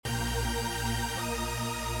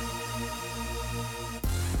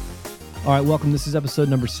All right, welcome. This is episode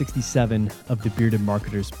number 67 of the Bearded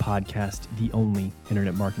Marketers podcast, the only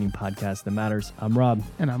internet marketing podcast that matters. I'm Rob.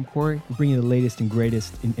 And I'm Corey. We're bringing you the latest and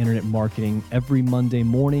greatest in internet marketing every Monday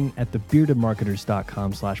morning at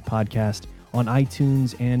thebeardedmarketers.com/podcast, on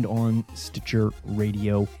iTunes and on Stitcher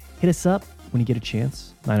Radio. Hit us up when you get a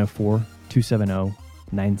chance,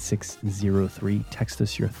 904-270-9603. Text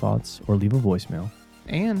us your thoughts or leave a voicemail.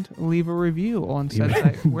 And leave a review on said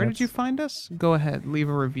site. Where did you find us? Go ahead, leave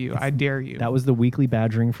a review. I dare you. That was the weekly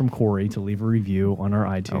badgering from Corey to leave a review on our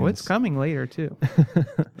iTunes. Oh, it's coming later, too.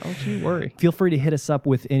 Don't you worry. Feel free to hit us up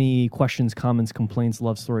with any questions, comments, complaints,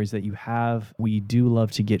 love stories that you have. We do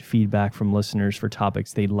love to get feedback from listeners for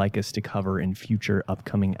topics they'd like us to cover in future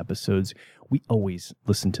upcoming episodes. We always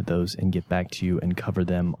listen to those and get back to you and cover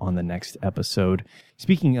them on the next episode.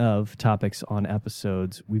 Speaking of topics on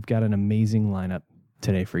episodes, we've got an amazing lineup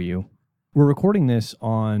today for you. We're recording this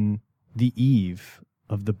on the eve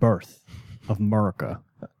of the birth of America.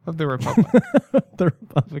 Of the Republic. The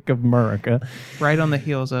Republic of America. Right on the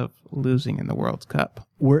heels of losing in the World Cup.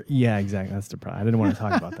 Yeah, exactly. That's the problem. I didn't want to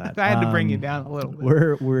talk about that. I had to bring you down a little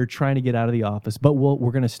bit. We're trying to get out of the office, but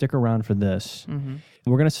we're going to stick around for this. Mm-hmm.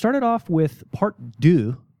 We're going to start it off with part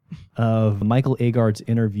 2 of Michael Aagaard's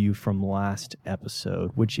interview from last episode,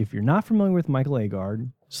 which if you're not familiar with Michael Aagaard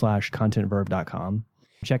 /contentverb.com,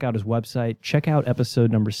 check out his website. Check out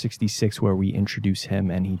episode number 66 where we introduce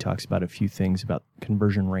him and he talks about a few things about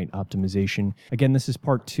conversion rate optimization. Again, this is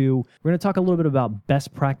part 2. We're going to talk a little bit about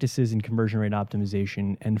best practices in conversion rate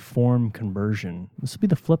optimization and form conversion. This will be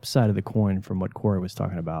the flip side of the coin from what Corey was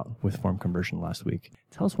talking about with form conversion last week.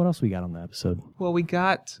 Tell us what else we got on the episode. Well, we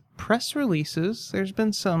got press releases. There's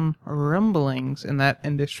been some rumblings in that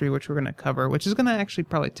industry, which we're going to cover, which is going to actually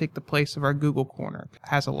probably take the place of our Google Corner. It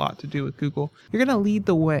has a lot to do with Google. You're going to lead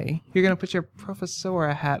the way. You're going to put your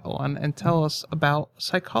professora hat on and tell us about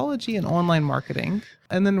psychology and online marketing.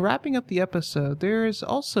 And then wrapping up the episode, there's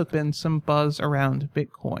also been some buzz around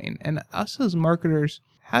Bitcoin. And us as marketers,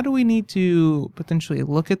 how do we need to potentially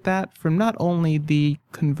look at that from not only the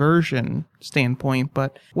conversion standpoint,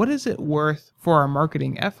 but what is it worth for our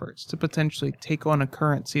marketing efforts to potentially take on a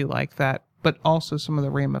currency like that, but also some of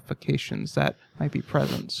the ramifications that might be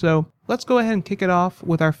present. So let's go ahead and kick it off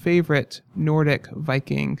with our favorite Nordic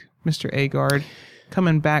Viking, Mr. Aagaard,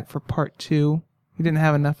 coming back for part 2. He didn't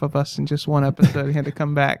have enough of us in just one episode. He had to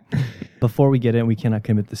come back. Before we get in, we cannot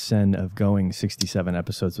commit the sin of going 67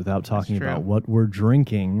 episodes without talking about what we're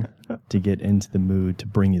drinking to get into the mood to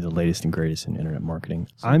bring you the latest and greatest in internet marketing.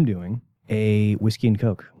 I'm doing a whiskey and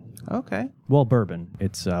Coke. Okay. Well, bourbon.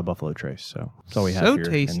 It's Buffalo Trace, so that's all we have here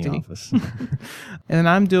tasty. in the office. And then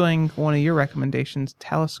I'm doing one of your recommendations,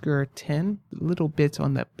 Talisker 10. A little bit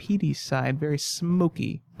on the peaty side, very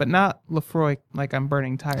smoky, but not Lefroy like I'm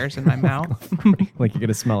burning tires in my mouth. Like you're going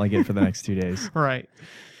to smell like it for the next 2 days. Right.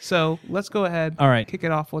 So let's go ahead. All right. Kick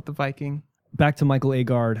it off with the Viking. Back to Michael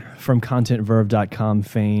Aagaard from ContentVerb.com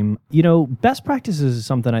fame. You know, best practices is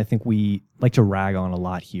something I think we like to rag on a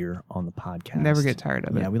lot here on the podcast. Never get tired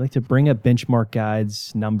of it. Yeah, we like to bring up benchmark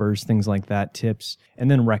guides, numbers, things like that, tips,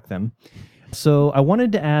 and then wreck them. So I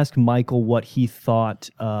wanted to ask Michael what he thought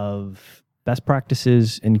of best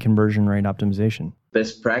practices in conversion rate optimization.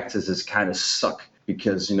 Best practices kind of suck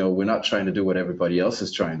because, we're not trying to do what everybody else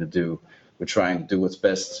is trying to do. We're trying to do what's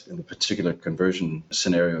best in the particular conversion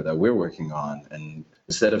scenario that we're working on. And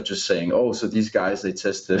instead of just saying, oh, so these guys, they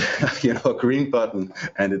tested, a green button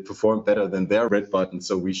and it performed better than their red button,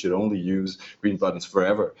 so we should only use green buttons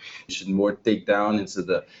forever. You should more dig down into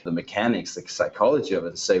the mechanics, the psychology of it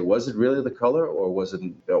and say, was it really the color or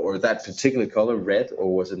that particular color red,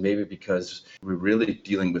 or was it maybe because we're really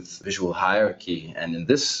dealing with visual hierarchy? And in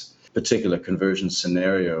this particular conversion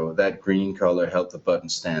scenario, that green color helped the button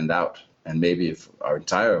stand out. And maybe if our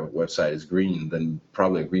entire website is green, then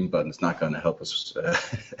probably a green button is not going to help us,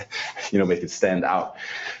 make it stand out.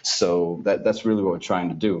 So that's really what we're trying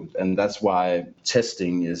to do. And that's why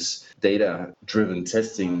data-driven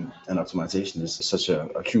testing and optimization is such a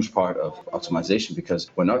huge part of optimization,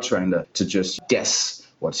 because we're not trying to just guess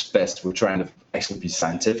what's best. We're trying to actually be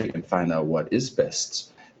scientific and find out what is best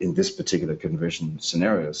in this particular conversion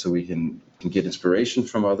scenario. So we can get inspiration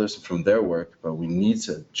from others, from their work, but we need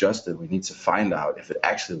to adjust it. We need to find out if it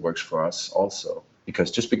actually works for us also. Because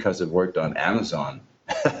just because it worked on Amazon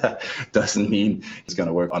doesn't mean it's going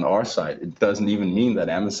to work on our site. It doesn't even mean that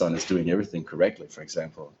Amazon is doing everything correctly, for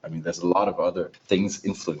example. I mean, there's a lot of other things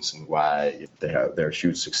influencing why they're a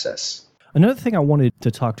huge success. Another thing I wanted to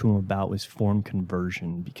talk to him about was form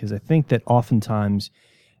conversion, because I think that oftentimes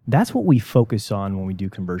That's what we focus on when we do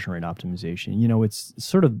conversion rate optimization. You know, it's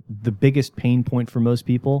sort of the biggest pain point for most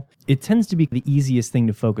people. It tends to be the easiest thing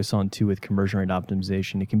to focus on too with conversion rate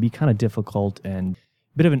optimization. It can be kind of difficult and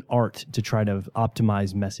a bit of an art to try to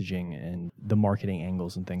optimize messaging and the marketing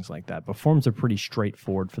angles and things like that. But forms are pretty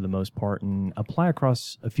straightforward for the most part and apply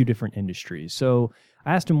across a few different industries. So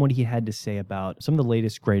I asked him what he had to say about some of the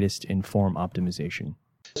latest, greatest in form optimization.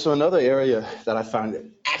 So another area that I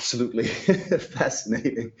found absolutely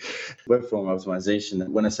fascinating, web form optimization.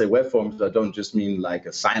 When I say web forms, I don't just mean like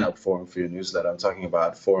a sign-up form for your newsletter. I'm talking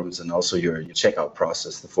about forms and also your checkout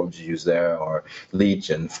process, the forms you use there, or lead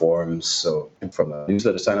gen forms. So from a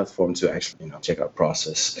newsletter sign-up form to actually, checkout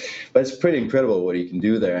process. But it's pretty incredible what you can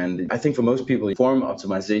do there. And I think for most people, form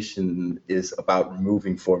optimization is about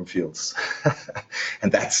removing form fields.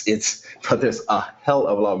 And that's it. But there's a hell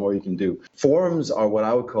of a lot more you can do. Forms are what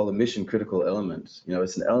I would call a mission critical element.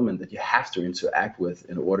 It's an element that you have to interact with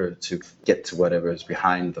in order to get to whatever is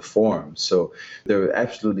behind the form. So they're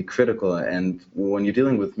absolutely critical. And when you're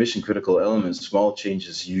dealing with mission critical elements, small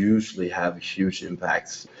changes usually have a huge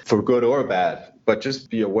impact, for good or bad. But just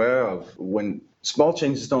be aware of when small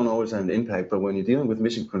changes don't always have an impact, but when you're dealing with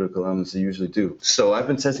mission critical elements, they usually do. So I've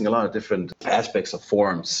been testing a lot of different aspects of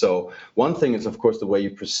forms. So one thing is, of course, the way you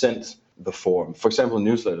present the form. For example,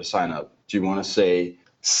 newsletter sign up. Do you want to say,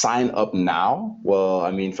 sign up now? Well,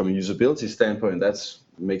 I mean, from a usability standpoint, that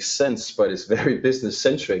makes sense, but it's very business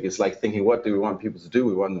centric. It's like thinking, what do we want people to do?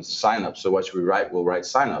 We want them to sign up. So what should we write? We'll write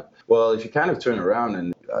sign up. Well, if you kind of turn around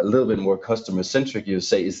and a little bit more customer centric, you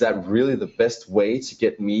say, is that really the best way to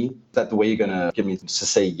get me? Is that the way you're going to get me to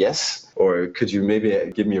say yes? Or could you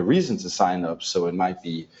maybe give me a reason to sign up? So it might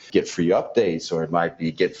be get free updates, or it might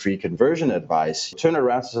be get free conversion advice. Turn it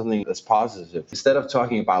around to something that's positive. Instead of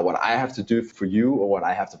talking about what I have to do for you or what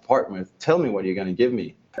I have to partner with, tell me what you're going to give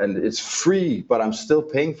me. And it's free, but I'm still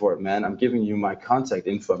paying for it, man. I'm giving you my contact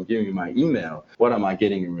info. I'm giving you my email. What am I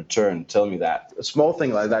getting in return? Tell me that. A small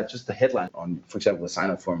thing like that, just the headline on, for example, a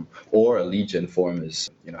sign-up form or a lead gen form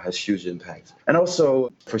has huge impact. And also,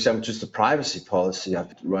 for example, just the privacy policy. I've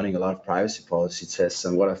been running a lot of privacy policy tests.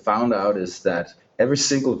 And what I found out is that every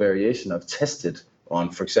single variation I've tested on,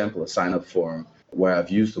 for example, a sign-up form where I've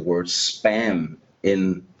used the word spam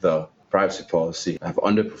in the privacy policy have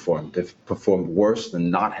underperformed. They've performed worse than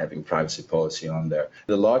not having privacy policy on there.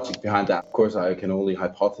 The logic behind that, of course, I can only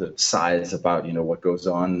hypothesize about, what goes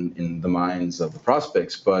on in the minds of the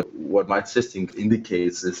prospects. But what my testing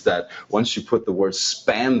indicates is that once you put the word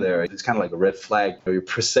spam there, it's kind of like a red flag. You're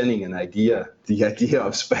presenting the idea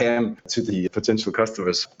of spam to the potential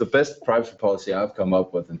customers. The best privacy policy I've come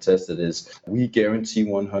up with and tested is we guarantee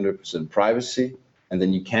 100% privacy. And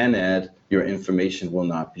then you can add your information will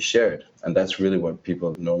not be shared. And that's really what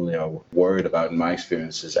people normally are worried about in my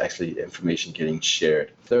experience, is actually information getting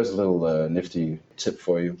shared. There's a little nifty tip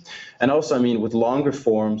for you. And also, with longer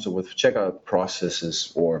forms or with checkout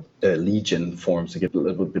processes or lead gen forms to get a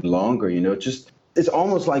little bit longer, it's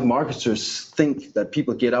almost like marketers think that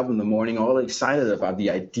people get up in the morning all excited about the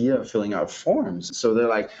idea of filling out forms. So they're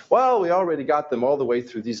like, well, we already got them all the way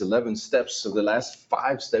through these 11 steps. So the last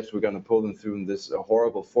 5 steps, we're going to pull them through in this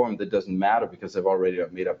horrible form that doesn't matter because they've already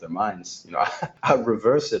made up their minds. I'd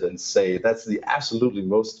reverse it and say that's the absolutely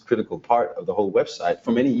most critical part of the whole website.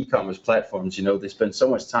 For many e-commerce platforms, they spend so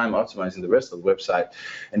much time optimizing the rest of the website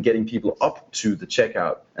and getting people up to the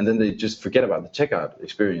checkout. And then they just forget about the checkout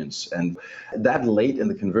experience. And that late in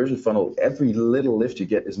the conversion funnel, every little lift you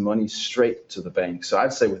get is money straight to the bank. So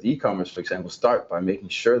I'd say with e-commerce, for example, start by making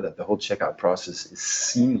sure that the whole checkout process is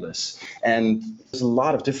seamless. And there's a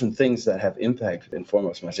lot of different things that have impact in form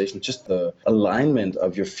optimization. Just the alignment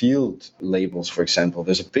of your field labels, for example.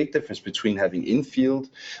 There's a big difference between having in-field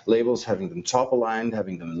labels, having them top aligned,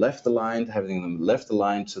 having them left aligned, having them left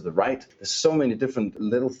aligned to the right. There's so many different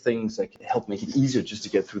little things that help make it easier just to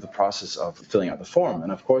get through the process of filling out the form.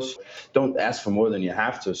 And of course, don't ask for more than you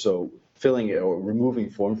have to. So filling it or removing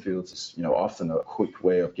form fields is, often a quick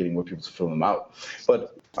way of getting more people to fill them out.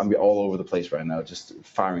 But I'm all over the place right now, just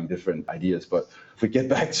firing different ideas. But if we get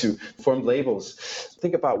back to form labels,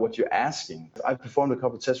 think about what you're asking. I've performed a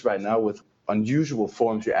couple of tests right now with unusual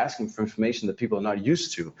forms. You're asking for information that people are not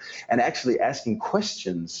used to, and actually asking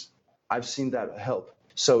questions. I've seen that help.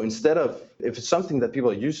 So instead of, if it's something that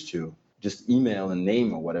people are used to, just email and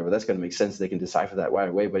name or whatever, that's going to make sense. They can decipher that right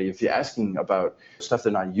away. But if you're asking about stuff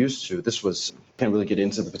they're not used to, can't really get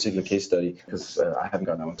into the particular case study because I haven't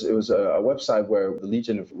gotten that one. It was a website where the lead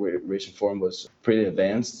generation form was pretty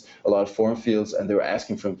advanced, a lot of form fields, and they were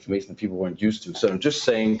asking for information that people weren't used to. So I'm just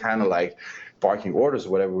saying, kind of like barking orders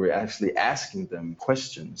or whatever, we're actually asking them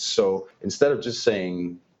questions. So instead of just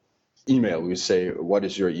saying, email, we say, what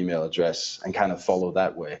is your email address, and kind of follow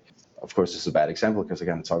that way. Of course, this is a bad example because I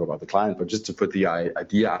can't talk about the client, but just to put the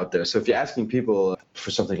idea out there. So if you're asking people for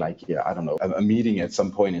something like, I don't know, a meeting at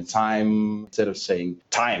some point in time, instead of saying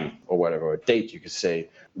time or whatever, or date, you could say,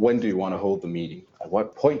 when do you want to hold the meeting? At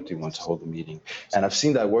what point do you want to hold the meeting? And I've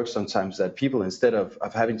seen that work sometimes, that people, instead of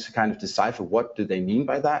having to kind of decipher what do they mean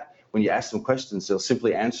by that, when you ask them questions, they'll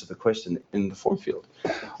simply answer the question in the form field.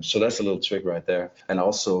 So that's a little trick right there. And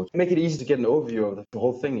also make it easy to get an overview of the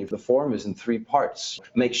whole thing. If the form is in 3 parts,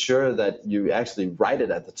 make sure that you actually write it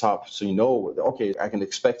at the top so you know, okay, I can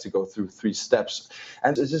expect to go through 3 steps.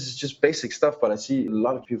 And this is just basic stuff, but I see a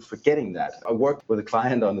lot of people forgetting that. I worked with a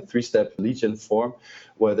client on the 3-step lead gen form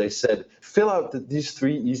where they said, fill out these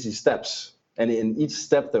 3 easy steps. And in each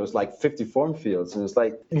step, there was like 50 form fields. And it's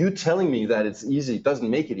like, you telling me that it's easy doesn't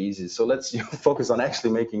make it easy. So let's focus on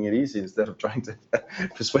actually making it easy instead of trying to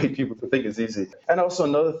persuade people to think it's easy. And also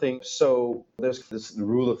another thing, so there's this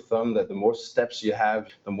rule of thumb that the more steps you have,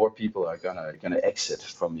 the more people are gonna exit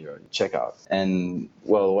from your checkout. And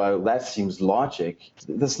well, while that seems logic,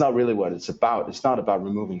 that's not really what it's about. It's not about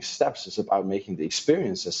removing steps. It's about making the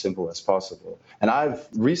experience as simple as possible. And I've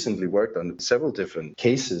recently worked on several different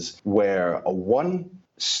cases where a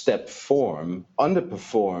 1-step form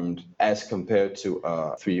underperformed as compared to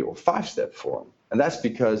a 3 or 5-step form. And that's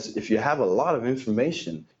because if you have a lot of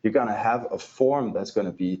information, you're going to have a form that's going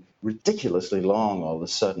to be ridiculously long all of a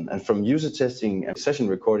sudden. And from user testing and session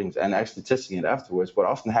recordings and actually testing it afterwards, what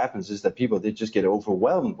often happens is that people, they just get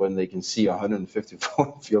overwhelmed when they can see 150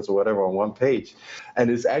 form fields or whatever on one page. And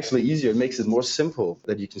it's actually easier. It makes it more simple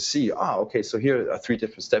that you can see, okay, so here are 3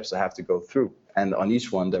 different steps I have to go through. And on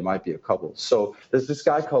each one, there might be a couple. So there's this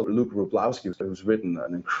guy called Luke Rublowski who's written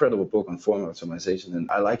an incredible book on form optimization. And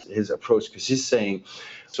I like his approach because he's saying,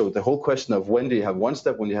 so the whole question of when do you have 1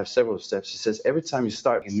 step, when you have several steps, he says every time you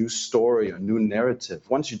start a new story or new narrative,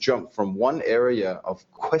 once you jump from one area of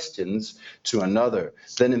questions to another,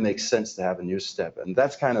 then it makes sense to have a new step. And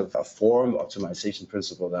that's kind of a form optimization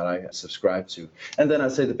principle that I subscribe to. And then I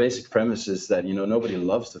say the basic premise is that, nobody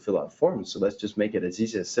loves to fill out forms. So let's just make it as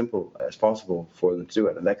easy, as simple as possible for them to do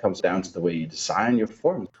it. And that comes down to the way you design your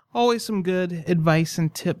forms. Always some good advice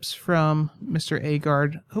and tips from Mr.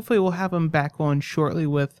 Aagaard. Hopefully we'll have him back on shortly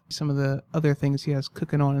with some of the other things he has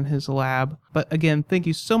cooking on in his lab. But again, thank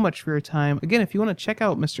you so much for your time. Again, if you want to check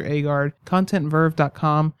out Mr. Aagaard,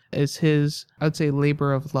 contentverve.com is his, I would say,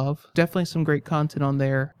 labor of love. Definitely some great content on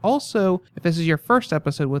there. Also, if this is your first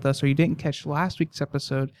episode with us or you didn't catch last week's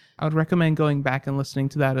episode, I would recommend going back and listening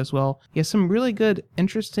to that as well. He has some really good,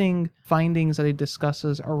 interesting findings that he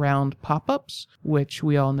discusses around pop-ups, which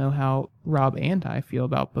we all know how Rob and I feel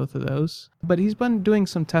about both of those. But he's been doing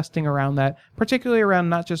some testing around that, particularly around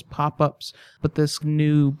not just pop-ups, but this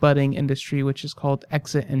new budding industry, which is called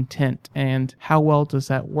exit intent. And how well does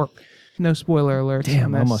that work? No spoiler alerts.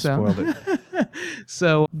 Damn, on this, I almost spoiled it.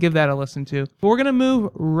 So give that a listen to. But we're going to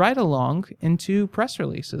move right along into press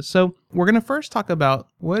releases. So we're going to first talk about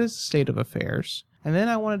what is the state of affairs. And then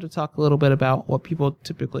I wanted to talk a little bit about what people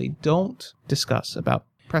typically don't discuss about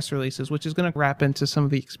press releases, which is going to wrap into some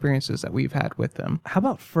of the experiences that we've had with them. How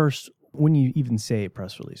about first, when you even say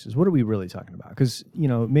press releases, what are we really talking about? Because,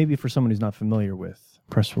 maybe for someone who's not familiar with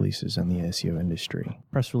press releases in the SEO industry,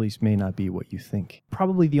 press release may not be what you think.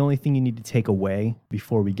 Probably the only thing you need to take away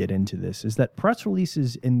before we get into this is that press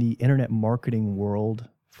releases in the internet marketing world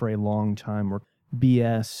for a long time were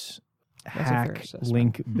BS, hack,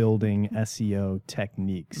 link building, SEO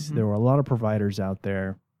techniques. There were a lot of providers out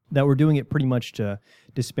there that were doing it pretty much to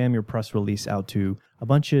spam your press release out to a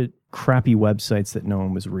bunch of crappy websites that no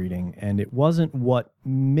one was reading. And it wasn't what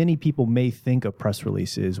many people may think a press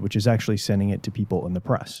release is, which is actually sending it to people in the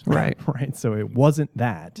press. Right. Right. So it wasn't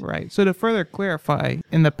that. Right. So to further clarify,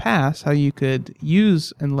 in the past, how you could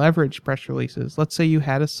use and leverage press releases, let's say you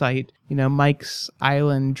had a site, Mike's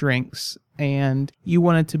Island Drinks, and you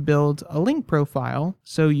wanted to build a link profile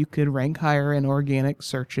so you could rank higher in organic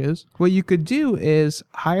searches. What you could do is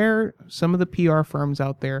hire some of the PR firms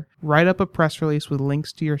out there, write up a press release with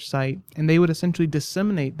links to your site, and they would essentially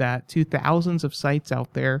disseminate that to thousands of sites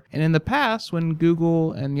out there. And in the past, when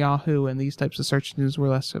Google and Yahoo and these types of search engines were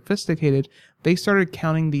less sophisticated, they started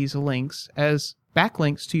counting these links as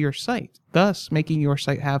backlinks to your site, thus making your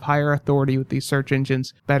site have higher authority with these search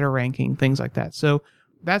engines, better ranking, things like that. So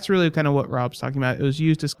that's really kind of what Rob's talking about. It was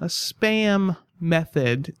used as a spam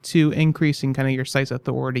method to increasing kind of your site's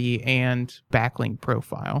authority and backlink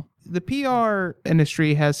profile. The PR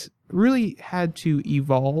industry has really had to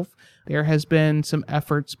evolve. There has been some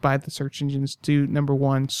efforts by the search engines to, number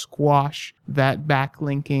one, squash that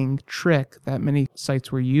backlinking trick that many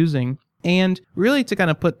sites were using. And really to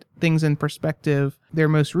kind of put things in perspective, their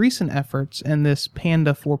most recent efforts and this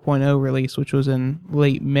Panda 4.0 release, which was in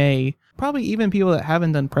late May, probably even people that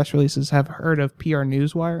haven't done press releases have heard of PR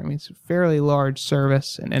Newswire. I mean, it's a fairly large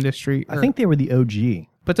service and industry. I think they were the OG.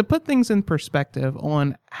 But to put things in perspective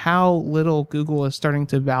on how little Google is starting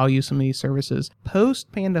to value some of these services,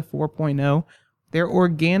 post Panda 4.0, their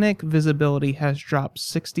organic visibility has dropped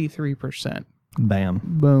 63%. Bam.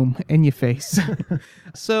 Boom, in your face.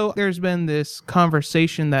 So there's been this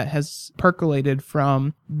conversation that has percolated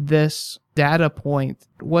from this data point.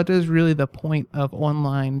 What is really the point of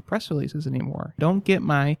online press releases anymore? Don't get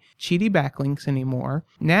my cheaty backlinks anymore.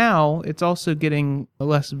 Now it's also getting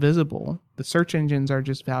less visible. The search engines are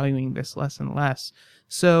just valuing this less and less.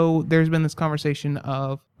 So there's been this conversation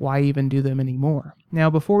of why even do them anymore? Now,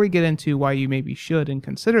 before we get into why you maybe should and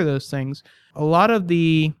consider those things, a lot of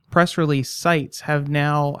the press release sites have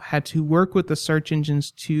now had to work with the search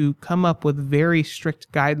engines to come up with very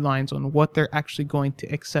strict guidelines on what they're actually going to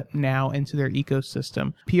accept now into their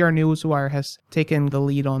ecosystem. PR Newswire has taken the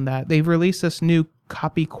lead on that. They've released this new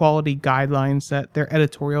copy quality guidelines that their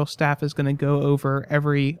editorial staff is going to go over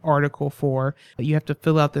every article for. You have to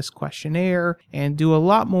fill out this questionnaire and do a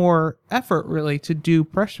lot more effort really to do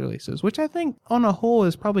press releases, which I think on a whole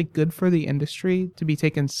is probably good for the industry to be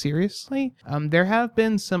taken seriously. There have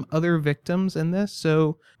been some other victims in this.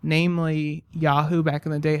 So namely Yahoo back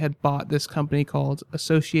in the day had bought this company called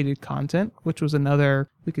Associated Content, which was another,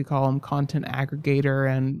 we could call them content aggregator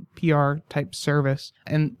and PR type service.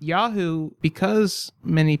 And Yahoo, because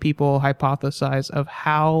many people hypothesize of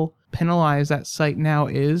how penalized that site now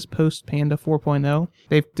is post Panda 4.0,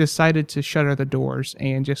 they've decided to shutter the doors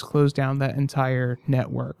and just close down that entire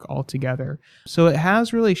network altogether. So it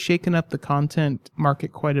has really shaken up the content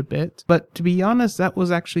market quite a bit. But to be honest, that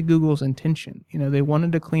was actually Google's intention. You know, they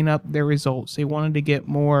wanted to clean up their results. They wanted to get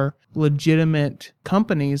more legitimate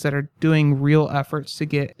companies that are doing real efforts to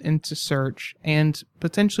get into search and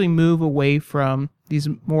potentially move away from these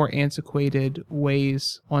more antiquated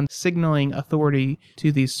ways on signaling authority to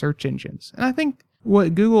these search engines. And I think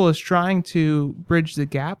what Google is trying to bridge the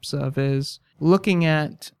gaps of is looking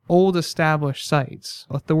at old established sites,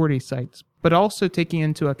 authority sites, but also taking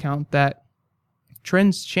into account that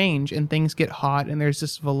trends change and things get hot and there's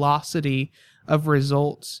this velocity of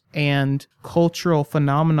results and cultural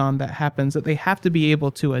phenomenon that happens that they have to be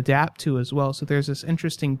able to adapt to as well. So there's this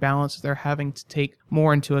interesting balance that they're having to take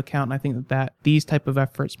more into account. And I think that these type of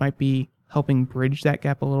efforts might be helping bridge that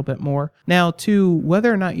gap a little bit more. Now, to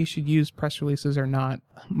whether or not you should use press releases or not,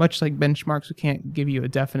 much like benchmarks, we can't give you a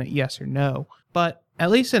definite yes or no. But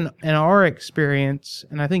at least in our experience,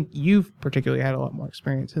 and I think you've particularly had a lot more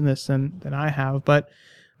experience in this than I have, but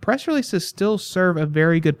press releases still serve a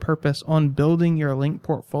very good purpose on building your link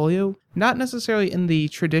portfolio, not necessarily in the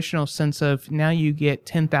traditional sense of now you get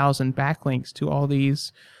 10,000 backlinks to all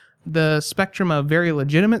these, the spectrum of very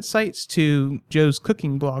legitimate sites to Joe's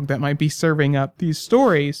cooking blog that might be serving up these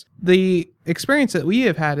stories. The experience that we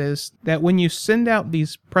have had is that when you send out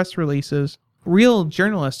these press releases, real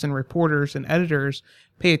journalists and reporters and editors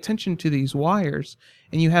pay attention to these wires,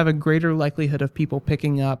 and you have a greater likelihood of people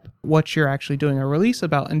picking up what you're actually doing a release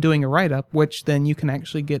about and doing a write-up, which then you can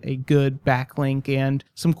actually get a good backlink and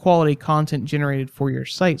some quality content generated for your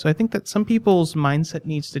site. So I think that some people's mindset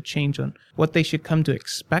needs to change on what they should come to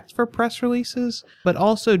expect for press releases, but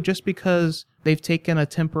also just because they've taken a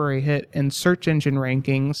temporary hit in search engine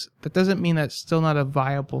rankings, that doesn't mean that's still not a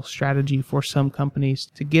viable strategy for some companies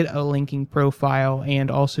to get a linking profile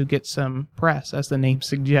and also get some press, as the name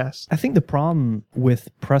suggests. I think the problem with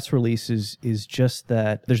press releases is just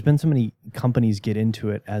that there's been so many companies get into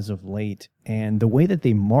it as of late, and the way that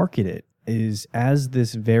they market it is as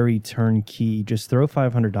this very turnkey, just throw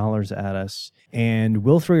 $500 at us and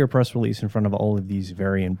we'll throw your press release in front of all of these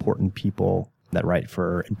very important people that write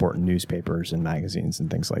for important newspapers and magazines and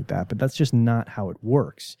things like that. But that's just not how it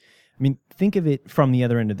works. I mean, think of it from the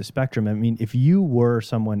other end of the spectrum. I mean, if you were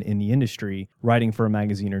someone in the industry writing for a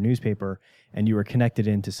magazine or newspaper and you were connected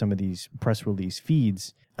into some of these press release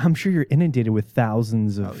feeds, I'm sure you're inundated with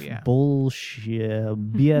thousands of bullshit,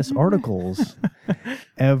 BS articles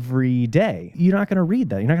every day. You're not going to read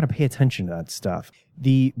that. You're not going to pay attention to that stuff.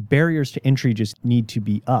 The barriers to entry just need to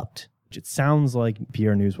be upped. It sounds like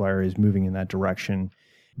PR Newswire is moving in that direction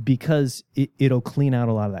because it'll clean out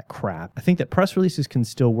a lot of that crap. I think that press releases can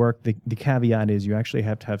still work. The caveat is you actually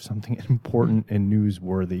have to have something important and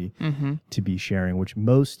newsworthy to be sharing, which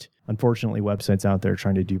most unfortunately, websites out there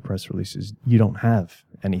trying to do press releases, you don't have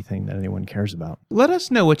anything that anyone cares about. Let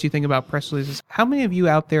us know what you think about press releases. How many of you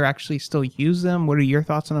out there actually still use them? What are your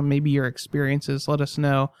thoughts on them? Maybe your experiences. Let us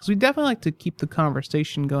know. So we definitely like to keep the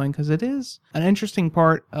conversation going because it is an interesting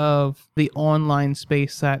part of the online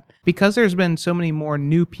space that because there's been so many more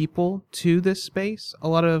new people to this space, a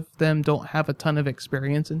lot of them don't have a ton of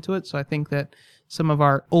experience into it. So I think that some of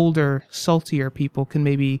our older, saltier people can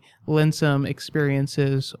maybe lend some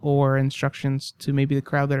experiences or instructions to maybe the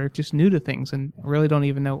crowd that are just new to things and really don't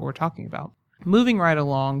even know what we're talking about. Moving right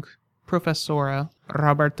along, Professora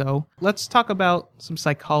Roberto, let's talk about some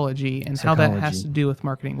psychology and how that has to do with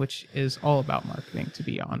marketing, which is all about marketing, to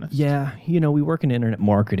be honest. Yeah, we work in internet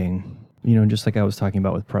marketing. Just like I was talking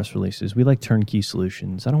about with press releases, we like turnkey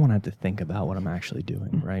solutions. I don't want to have to think about what I'm actually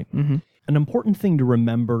doing, right? Mm-hmm. An important thing to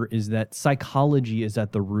remember is that psychology is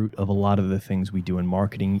at the root of a lot of the things we do in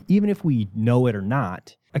marketing, even if we know it or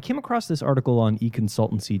not. I came across this article on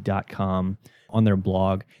econsultancy.com on their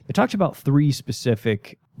blog. They talked about 3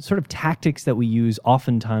 specific sort of tactics that we use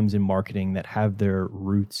oftentimes in marketing that have their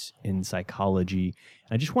roots in psychology.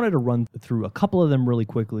 And I just wanted to run through a couple of them really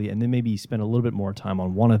quickly and then maybe spend a little bit more time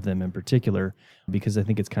on one of them in particular because I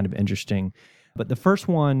think it's kind of interesting. But the first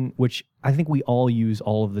one, which I think we all use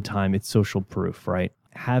all of the time, it's social proof, right?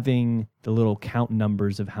 Having the little count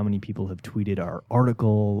numbers of how many people have tweeted our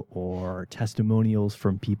article or testimonials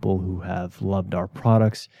from people who have loved our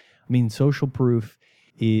products. I mean, social proof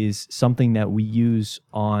is something that we use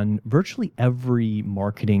on virtually every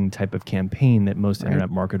marketing type of campaign that most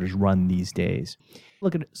internet marketers run these days.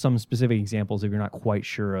 Look at some specific examples if you're not quite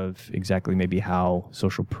sure of exactly maybe how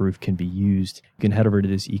social proof can be used. You can head over to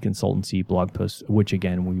this eConsultancy blog post, which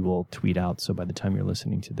again, we will tweet out. So by the time you're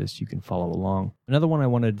listening to this, you can follow along. Another one I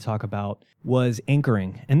wanted to talk about was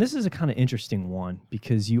anchoring. And this is a kind of interesting one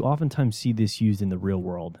because you oftentimes see this used in the real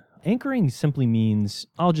world. Anchoring simply means,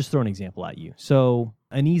 I'll just throw an example at you. So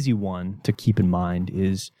an easy one to keep in mind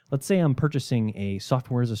is, let's say I'm purchasing a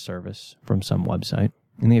software as a service from some website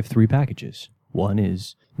and they have 3 packages. One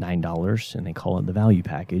is $9 and they call it the value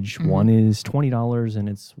package. Mm-hmm. One is $20 and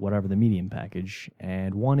it's whatever the medium package.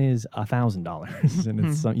 And one is $1,000 and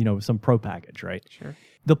it's some pro package, right? Sure.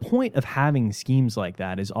 The point of having schemes like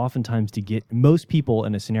that is oftentimes to get most people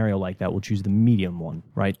in a scenario like that will choose the medium one,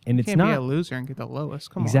 right? And it's can't not be a loser and get the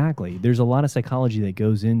lowest. Come on. Exactly. There's a lot of psychology that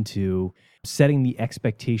goes into setting the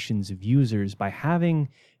expectations of users by having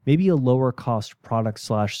maybe a lower cost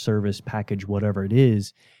product/service package, whatever it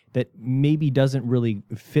is, that maybe doesn't really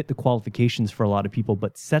fit the qualifications for a lot of people,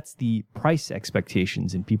 but sets the price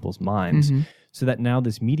expectations in people's minds so that now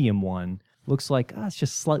this medium one looks like it's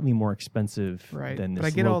just slightly more expensive than this but I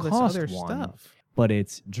get all low-cost this other one. stuff. But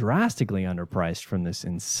it's drastically underpriced from this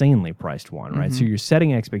insanely priced one, right? So you're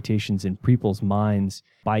setting expectations in people's minds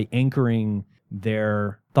by anchoring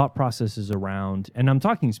their thought processes around, and I'm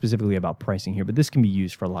talking specifically about pricing here, but this can be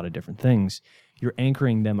used for a lot of different things. You're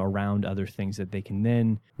anchoring them around other things that they can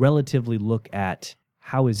then relatively look at.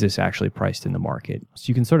 How is this actually priced in the market? So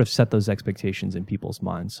you can sort of set those expectations in people's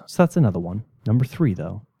minds. So that's another one. Number 3,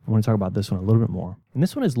 though, I want to talk about this one a little bit more. And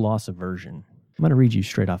this one is loss aversion. I'm going to read you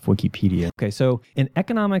straight off Wikipedia. Okay, so in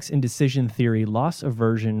economics and decision theory, loss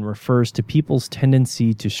aversion refers to people's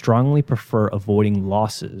tendency to strongly prefer avoiding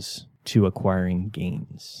losses to acquiring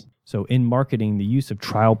gains. So in marketing, the use of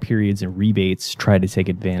trial periods and rebates try to take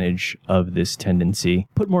advantage of this tendency.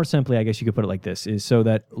 Put more simply, I guess you could put it like this, is so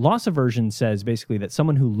that loss aversion says basically that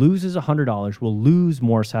someone who loses $100 will lose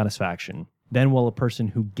more satisfaction than will a person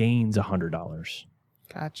who gains $100.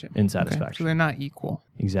 Gotcha. In satisfaction. Okay. So they're not equal.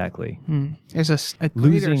 Exactly. There's a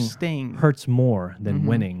greater Losing sting. hurts more than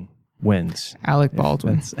winning wins. Alec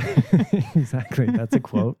Baldwin. Exactly. That's a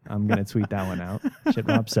quote. I'm going to tweet that one out. Shit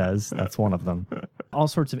Rob says. That's one of them. All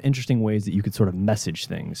sorts of interesting ways that you could sort of message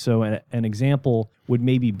things. So an example would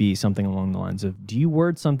maybe be something along the lines of, do you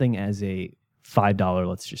word something as a $5,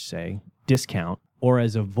 let's just say, discount, or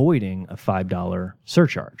as avoiding a $5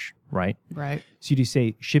 surcharge, right? Right. So you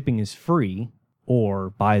say shipping is free, or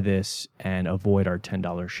buy this and avoid our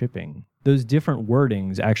 $10 shipping. Those different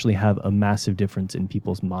wordings actually have a massive difference in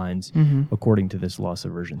people's minds, according to this loss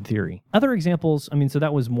aversion theory. Other examples, so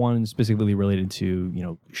that was one specifically related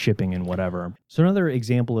to, shipping and whatever. So another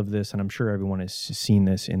example of this, and I'm sure everyone has seen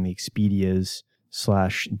this in the Expedias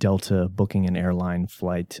 / Delta booking an airline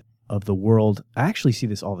flight of the world. I actually see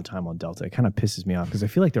this all the time on Delta. It kind of pisses me off because I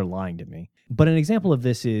feel like they're lying to me. But an example of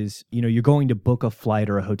this is, you're going to book a flight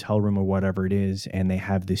or a hotel room or whatever it is, and they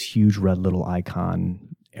have this huge red little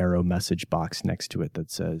icon arrow message box next to it that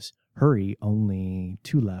says, hurry, only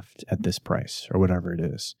 2 left at this price, or whatever it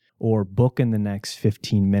is. Or book in the next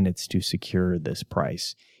 15 minutes to secure this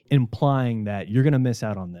price. implying that you're going to miss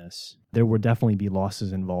out on this. There will definitely be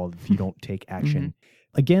losses involved if you don't take action.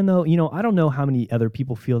 Again, though, I don't know how many other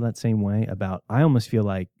people feel that same way about, I almost feel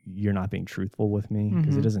like you're not being truthful with me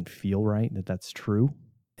because it doesn't feel right that that's true.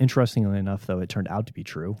 Interestingly enough, though, it turned out to be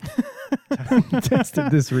true.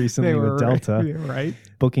 Tested this recently with Delta. Right. Yeah, right.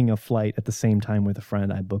 Booking a flight at the same time with a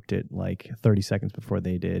friend. I booked it like 30 seconds before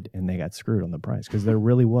they did, and they got screwed on the price because there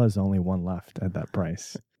really was only one left at that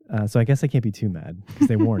price. So I guess I can't be too mad because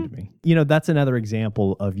they warned me. That's another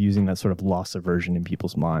example of using that sort of loss aversion in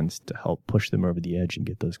people's minds to help push them over the edge and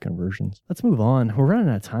get those conversions. Let's move on. We're running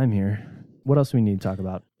out of time here. What else do we need to talk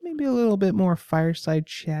about? Maybe a little bit more fireside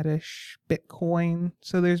chat-ish Bitcoin.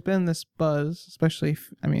 So there's been this buzz, especially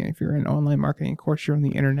if you're in online marketing, of course you're on the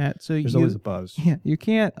internet. So there's always a buzz. Yeah, you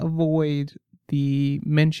can't avoid the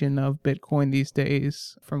mention of Bitcoin these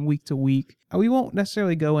days from week to week. We won't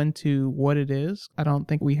necessarily go into what it is. I don't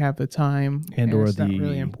think we have the time and or it's the not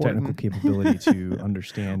really technical capability to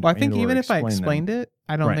understand. Well, I think even if I explained it,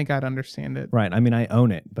 I don't think I'd understand it. Right. I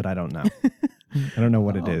own it, but I don't know. I don't know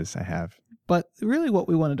what it is I have. But really what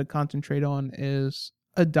we wanted to concentrate on is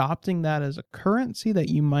adopting that as a currency that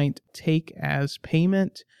you might take as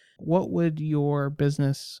payment. What would your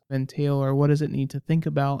business entail, or what does it need to think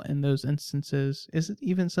about in those instances? Is it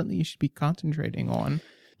even something you should be concentrating on?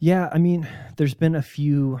 Yeah, there's been a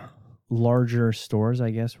few larger stores,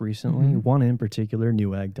 I guess, recently. One in particular,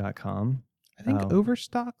 Newegg.com. I think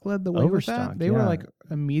Overstock led the way with that. They were like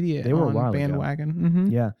immediate they were on a while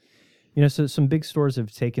bandwagon. Yeah. So some big stores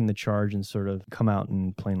have taken the charge and sort of come out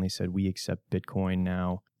and plainly said, we accept Bitcoin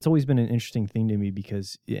now. It's always been an interesting thing to me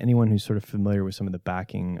because anyone who's sort of familiar with some of the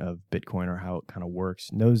backing of Bitcoin or how it kind of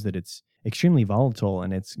works knows that it's extremely volatile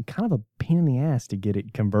and it's kind of a pain in the ass to get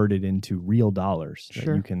it converted into real dollars that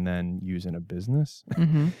you can then use in a business.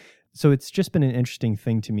 So it's just been an interesting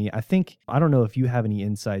thing to me. I don't know if you have any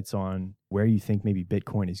insights on where you think maybe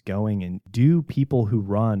Bitcoin is going, and do people who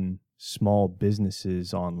run small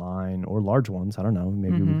businesses online or large ones, I don't know,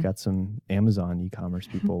 maybe we've got some Amazon e-commerce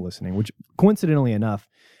people listening, which coincidentally enough,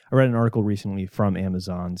 I read an article recently from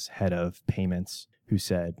Amazon's head of payments who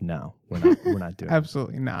said, no, we're not doing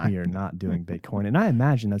Absolutely not. We are not doing Bitcoin. And I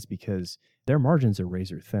imagine that's because their margins are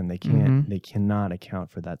razor thin. They cannot account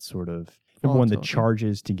for that sort of, number one, the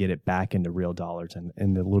charges to get it back into real dollars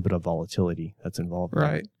and the little bit of volatility that's involved.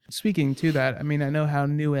 Right. Speaking to that, I know how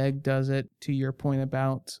Newegg does it, to your point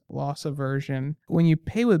about loss aversion. When you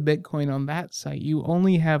pay with Bitcoin on that site, you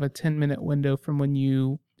only have a 10-minute window from when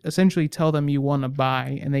you essentially tell them you want to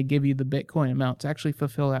buy and they give you the Bitcoin amount to actually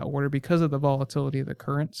fulfill that order because of the volatility of the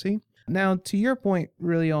currency. Now, to your point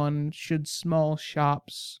really on should small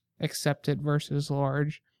shops accept it versus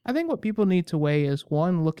large, I think what people need to weigh is,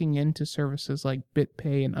 one, looking into services like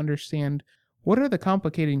BitPay and understand what are the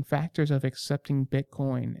complicating factors of accepting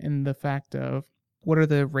Bitcoin, and the fact of what are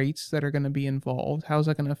the rates that are going to be involved? How is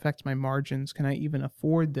that going to affect my margins? Can I even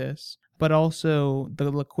afford this? But also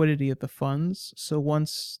the liquidity of the funds. So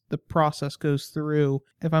once the process goes through,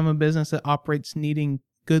 if I'm a business that operates needing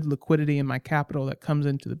good liquidity in my capital that comes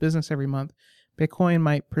into the business every month, Bitcoin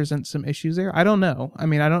might present some issues there. I don't know. I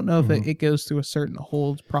don't know if it goes through a certain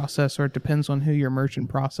hold process, or it depends on who your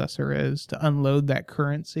merchant processor is to unload that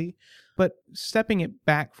currency. But stepping it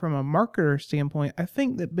back from a marketer standpoint, I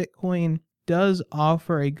think that Bitcoin does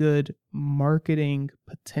offer a good marketing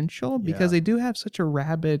potential because they do have such a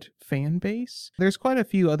rabid fan base. There's quite a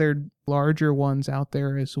few other larger ones out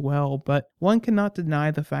there as well, but one cannot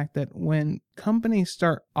deny the fact that when companies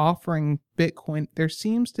start offering Bitcoin, there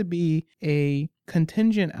seems to be a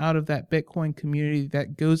contingent out of that Bitcoin community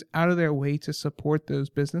that goes out of their way to support those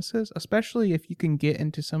businesses, especially if you can get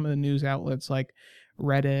into some of the news outlets like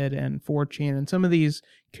Reddit and 4chan and some of these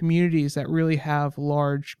communities that really have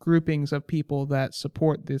large groupings of people that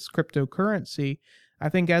support this cryptocurrency. I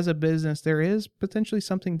think as a business, there is potentially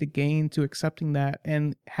something to gain to accepting that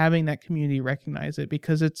and having that community recognize it,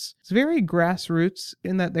 because it's very grassroots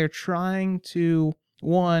in that they're trying to,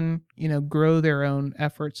 one, grow their own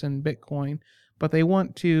efforts in Bitcoin, but they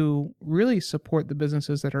want to really support the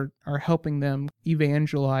businesses that are helping them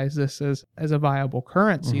evangelize this as a viable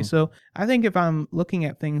currency. So I think if I'm looking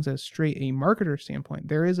at things as straight a marketer standpoint,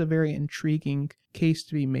 there is a very intriguing case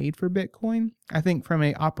to be made for Bitcoin. I think from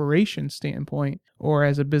a operation standpoint, or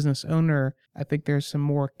as a business owner, I think there's some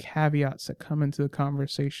more caveats that come into the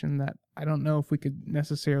conversation that I don't know if we could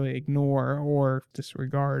necessarily ignore or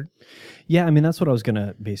disregard. Yeah, that's what I was going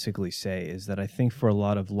to basically say, is that I think for a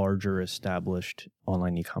lot of larger established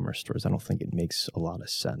online e-commerce stores, I don't think it makes a lot of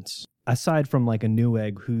sense. aside from like a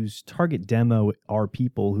Newegg whose target demo are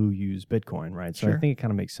people who use Bitcoin, right? So I think it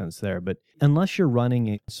kind of makes sense there. But unless you're running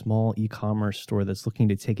a small e-commerce store that's looking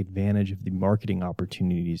to take advantage of the marketing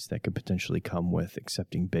opportunities that could potentially come with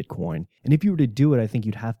accepting Bitcoin, and if you were to do it, I think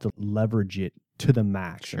you'd have to leverage it to the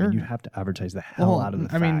max. Sure. I mean, you'd have to advertise the hell out of the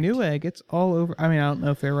fact. Newegg, it's all over. I mean, I don't know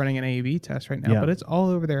if they're running an A/B test right now, but it's all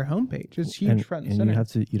over their homepage. It's huge front and center.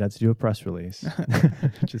 You'd have to do a press release.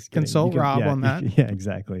 Just consult Rob on that. Yeah,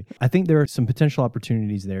 exactly. I think there are some potential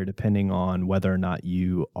opportunities there depending on whether or not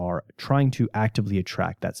you are trying to actively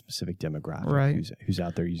attract that specific demographic who's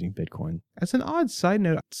out there using Bitcoin. As an odd side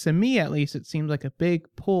note, to me at least, it seems like a big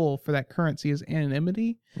pull for that currency is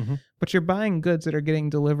anonymity. But you're buying goods that are getting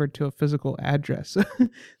delivered to a physical address.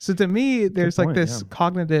 So to me, there's this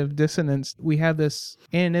cognitive dissonance. We have this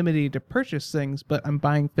anonymity to purchase things, but I'm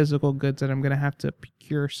buying physical goods that I'm going to have to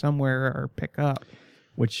procure somewhere or pick up.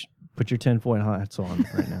 Which, put your tinfoil hats on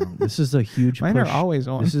right now. This is a huge Mine push. are always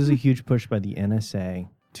on. This is a huge push by the NSA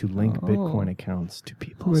to link Bitcoin accounts to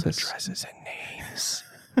people's addresses and names.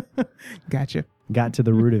 Gotcha. Got to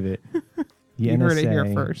the root of it. The you NSA, heard it here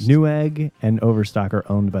first. Newegg and Overstock are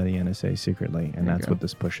owned by the NSA secretly, and that's what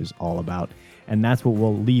this push is all about. And that's what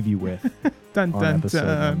we'll leave you with on episode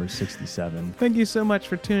number 67. Thank you so much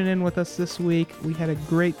for tuning in with us this week. We had a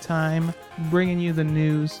great time bringing you the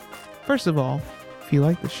news. First of all, if you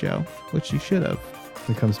like the show, which you should have.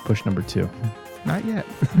 Here comes push number 2. Not yet.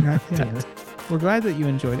 Not yet. We're glad that you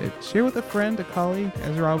enjoyed it. Share with a friend, a colleague,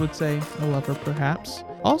 as Rob would say, a lover perhaps.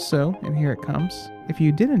 Also, and here it comes, if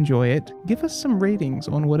you did enjoy it, give us some ratings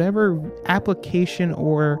on whatever application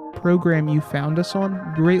or program you found us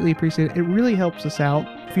on. Greatly appreciate it. It really helps us out.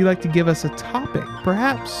 If you'd like to give us a topic,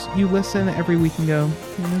 perhaps you listen every week and go,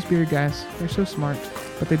 those beard guys, they're so smart,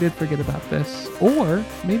 but they did forget about this. Or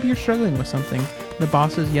maybe you're struggling with something. The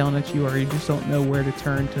boss is yelling at you or you just don't know where to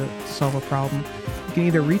turn to solve a problem. You can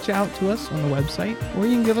either reach out to us on the website or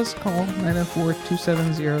you can give us a call,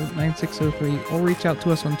 904-270-9603, or reach out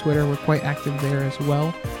to us on Twitter. We're quite active there as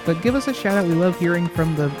well. But give us a shout out. We love hearing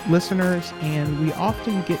from the listeners, and we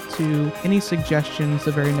often get to any suggestions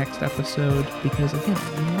the very next episode because, again,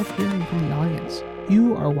 we love hearing from the audience.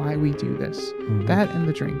 You are why we do this. That and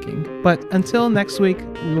the drinking. But until next week,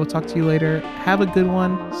 we will talk to you later. Have a good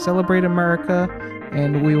one. Celebrate America,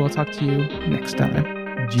 and we will talk to you next time.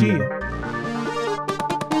 Gia.